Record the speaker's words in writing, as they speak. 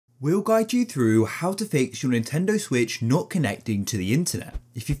We'll guide you through how to fix your Nintendo Switch not connecting to the internet.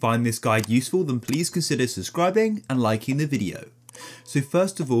 If you find this guide useful, then please consider subscribing and liking the video. So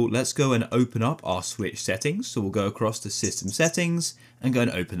first of all, let's go and open up our Switch settings. So we'll go across to System Settings and go and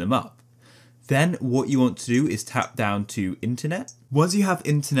open them up. Then what you want to do is tap down to Internet. Once you have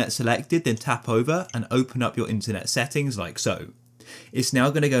Internet selected, then tap over and open up your Internet settings like so. It's now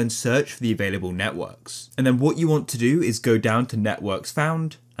going to go and search for the available networks. And then what you want to do is go down to Networks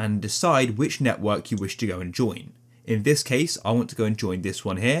Found and decide which network you wish to go and join. In this case, I want to go and join this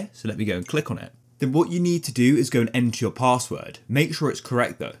one here, so let me go and click on it. Then what you need to do is go and enter your password. Make sure it's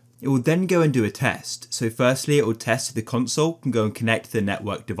correct though. It will then go and do a test. So firstly, it will test if the console can go and connect to the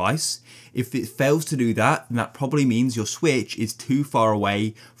network device. If it fails to do that, then that probably means your Switch is too far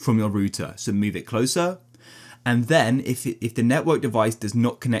away from your router, so move it closer. And then if the network device does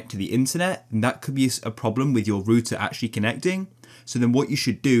not connect to the internet, then that could be a problem with your router actually connecting. So then what you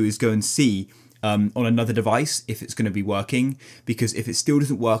should do is go and see on another device if it's going to be working, because if it still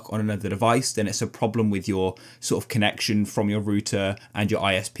doesn't work on another device, then it's a problem with your sort of connection from your router and your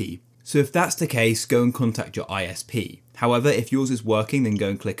ISP. So if that's the case, go and contact your ISP. However, if yours is working, then go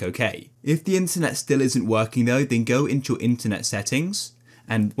and click OK. If the internet still isn't working though, then go into your internet settings.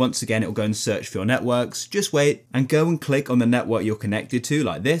 And once again, it will go and search for your networks. Just wait and go and click on the network you're connected to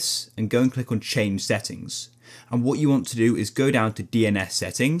like this and go and click on change settings. And what you want to do is go down to DNS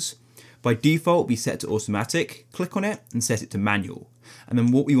settings. By default, it'll be set to automatic. Click on it and set it to manual. And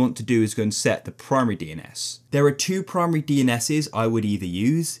then what we want to do is go and set the primary DNS. There are two primary DNSs I would either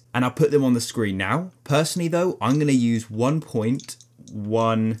use, and I'll put them on the screen now. Personally though, I'm going to use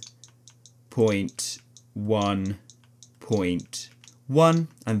 1.1.1,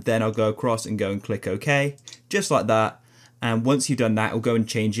 and then I'll go across and go and click OK, just like that. And once you've done that, it'll go and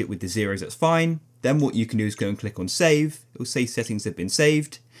change it with the zeros, that's fine. Then what you can do is go and click on save. It will say settings have been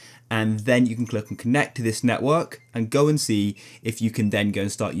saved. And then you can click on connect to this network and go and see if you can then go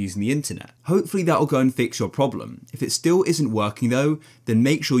and start using the internet. Hopefully that'll go and fix your problem. If it still isn't working though, then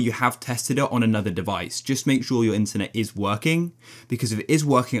make sure you have tested it on another device. Just make sure your internet is working, because if it is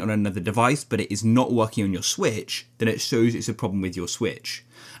working on another device, but it is not working on your Switch, then it shows it's a problem with your Switch.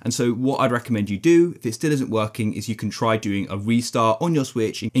 And so what I'd recommend you do, if it still isn't working, is you can try doing a restart on your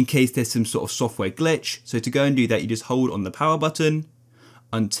Switch in case there's some sort of software glitch. So to go and do that, you just hold on the power button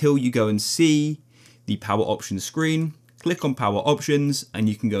until you go and see the power options screen, click on power options, and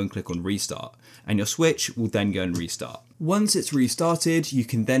you can go and click on restart, and your Switch will then go and restart. Once it's restarted, you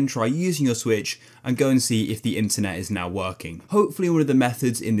can then try using your Switch and go and see if the internet is now working. Hopefully one of the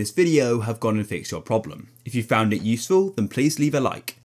methods in this video have gone and fixed your problem. If you found it useful, then please leave a like.